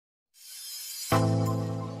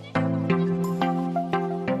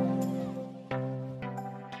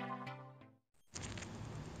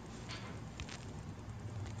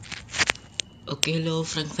Oke, lo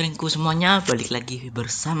friend-friendku semuanya, balik lagi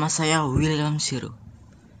bersama saya William Siro.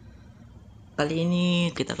 Kali ini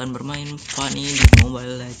kita akan bermain funny di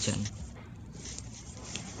Mobile Legend.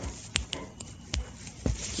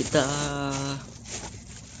 Kita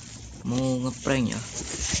mau ngeprank ya,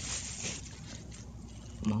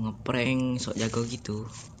 sok jago gitu.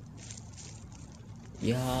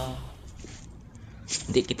 Ya,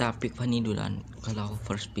 nanti kita pick funny duluan kalau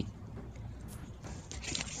first pick.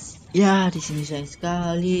 Ya, di sini sayang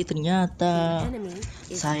sekali, ternyata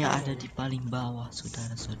saya ada di paling bawah,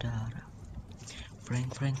 saudara-saudara.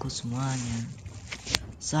 Friend-friendku semuanya,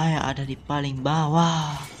 saya ada di paling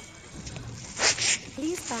bawah.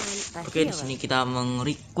 Oke, di sini kita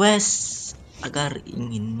meng-request agar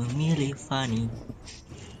ingin memilih Fanny.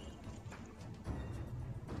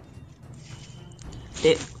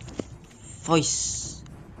 Voice,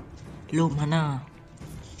 lu mana?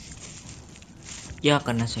 Ya,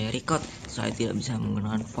 karena saya record, saya tidak bisa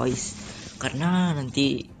menggunakan voice. Karena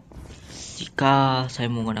nanti jika saya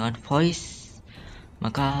menggunakan voice,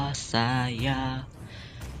 maka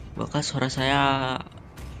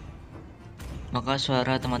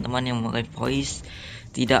suara teman-teman yang memakai voice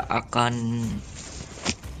tidak akan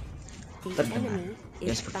terdengar.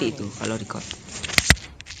 Ya seperti itu kalau record.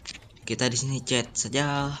 Kita di sini chat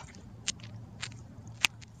saja.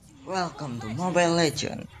 Welcome to Mobile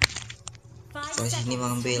Legend. Kita sini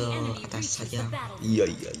mengambil atas saja. Iya.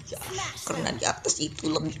 Karena di atas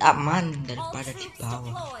itu lebih aman daripada di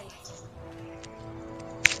bawah.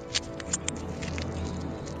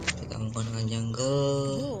 Kita menggunakan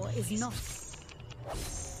jungle.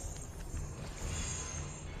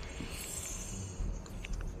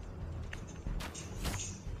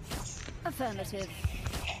 Affirmative.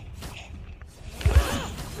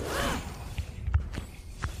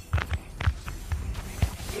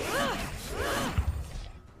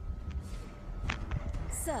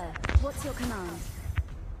 Sir, what's your command?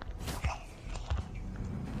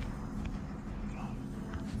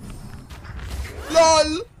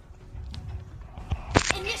 LOL.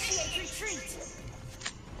 Initiate retreat.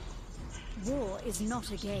 War is not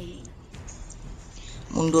a game.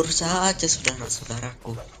 Mundur saja,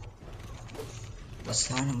 saudara-saudaraku.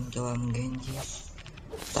 Sana mencoba menggenji,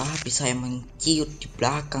 tapi saya menciut di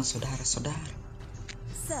belakang, saudara-saudara.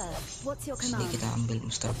 Sir, what's your Sini command? kita ambil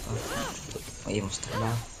monster buff. Oh iya,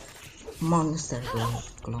 monster buff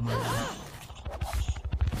kalau mau.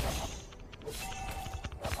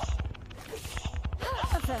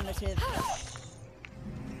 Affirmative.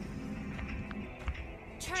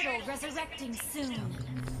 Turtle resurrecting soon.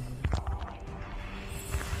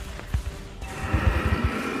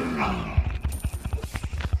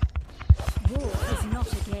 War is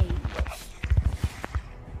not a game.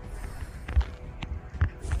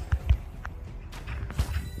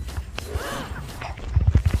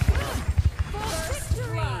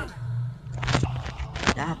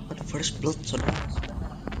 Dapat first blood, saudara.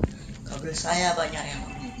 Kabel saya banyak yang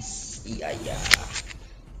habis. Iya.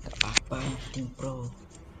 Gak apa-apa, yang penting pro.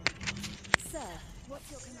 Sir,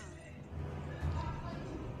 what's your command?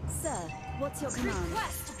 Sir, what's your command?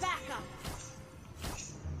 Request backup.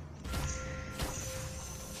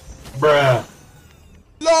 Bruh.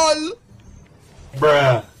 LOL.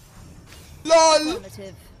 Bruh. LOL.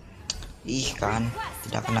 Affirmative. Ih kan,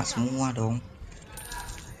 tidak kena semua dong.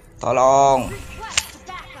 Tolong. Request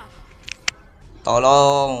backup.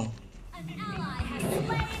 Tolong. An ally has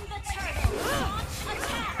slain the turtle. Launch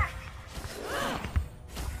attack.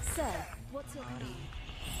 Sir, what's your command?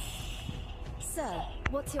 Sir,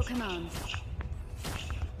 what's your command?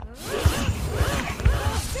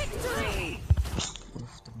 Victory!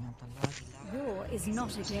 Ternyata lagi. War is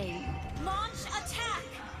not a game. Launch attack!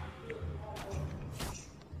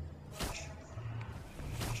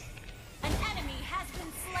 An enemy has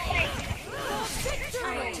been slain.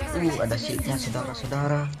 Victory! Ada shieldnya,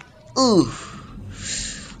 saudara-saudara.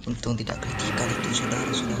 Untung tidak kritikal itu,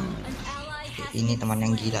 saudara-saudara. An ally has Ini teman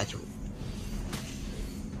yang gila, cuy.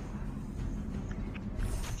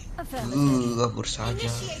 affirmative. Kabur saja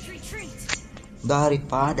Initiate retreat.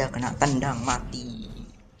 daripada kena tendang mati.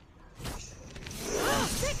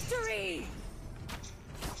 Victory!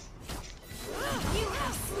 You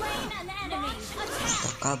have slain an enemy. Attack!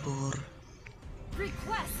 Kita kabur.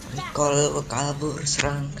 Request backup. Kabur,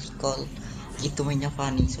 serang, recall. Gitu mainnya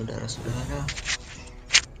Fanny, saudara-saudara.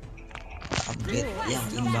 Upgrade yang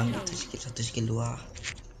imbang gitu, satu skill 2.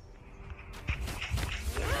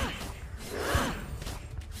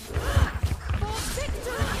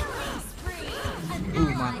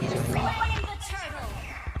 Mati.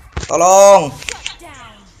 Tolong.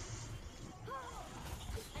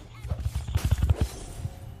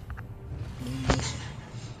 Ini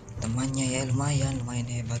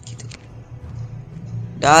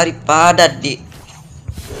daripada di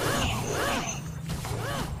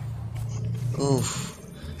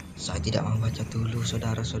saya tidak membaca dulu,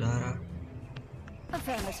 saudara-saudara.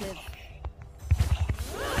 Affirmative.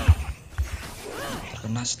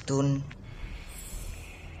 Terkena stun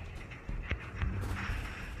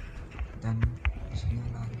dan musuhnya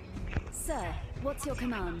lari. Sir, what's your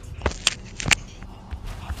command?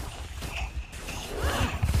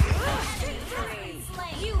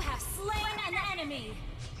 You have slain an enemy.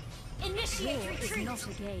 Initiate retreat. War is not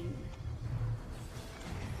a game.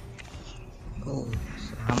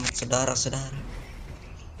 Selamat saudara-saudara.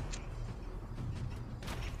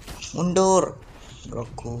 Mundur,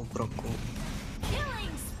 broku.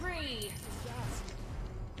 Killing spree.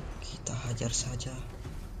 Kita hajar saja.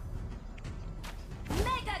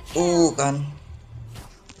 Mega kill. Kan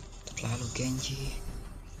terlalu Genji.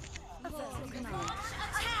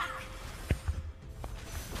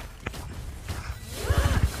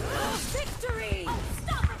 Victory.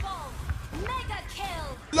 Unstoppable. Mega kill.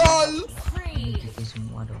 LOL. Kita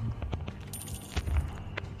semua dong.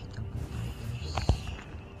 Kita mulai, guys.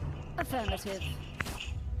 Affirmative.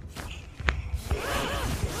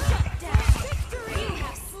 Shut down. Victory. You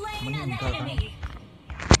have slain an enemy.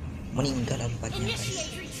 Meninggal alipatnya, guys.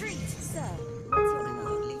 Initiate retreat. Sir, what's your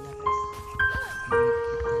command?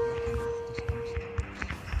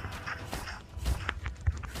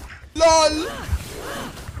 LOL.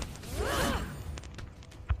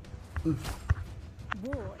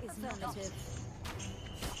 War is affirmative.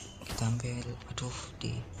 Kita ambil,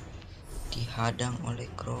 dihadang oleh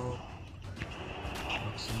Crow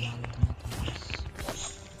sial ternyata, guys.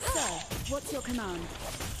 Sir, what's your command?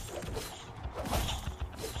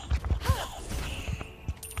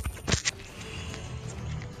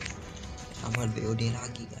 Awal BOD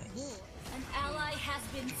lagi, guys. An ally has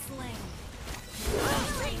been slain.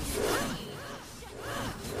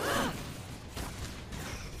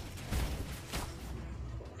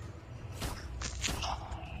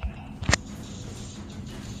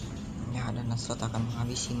 Dan Nasrat akan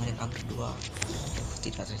menghabisi mereka berdua.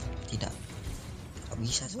 Tidak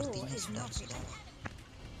bisa sepertinya, saudara-saudara.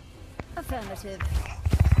 Affirmative.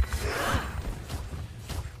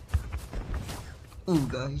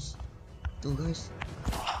 Guys, tuh guys,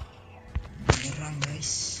 menyerang,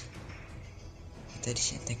 guys. Kita di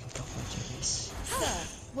sini take a bluff aja, guys. Sir,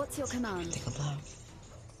 what's your command? Take a bluff.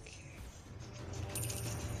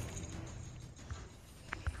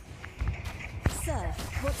 Sir,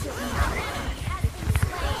 what's your command?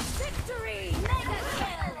 Victory! Mega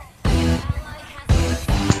kill! Ally has been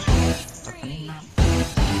slain.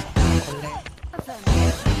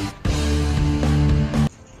 Affirmative.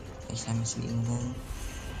 Saya masih bingung.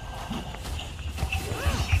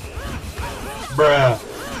 Bruh.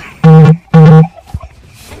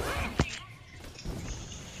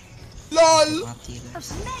 LOL. Mati, guys.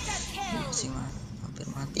 Mega kill! Hampir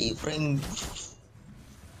mati, Frank.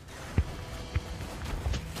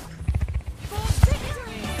 For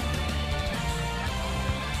victory!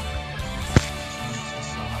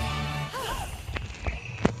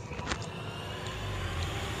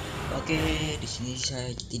 Oke, di sini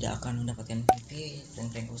saya tidak akan mendapatkan MVP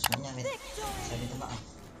dan Frank semuanya, men. Saya minta maaf.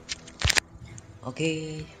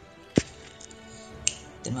 Oke.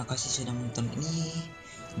 Terima kasih sudah menonton ini.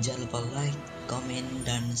 Jangan lupa like, comment,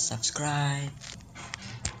 dan subscribe.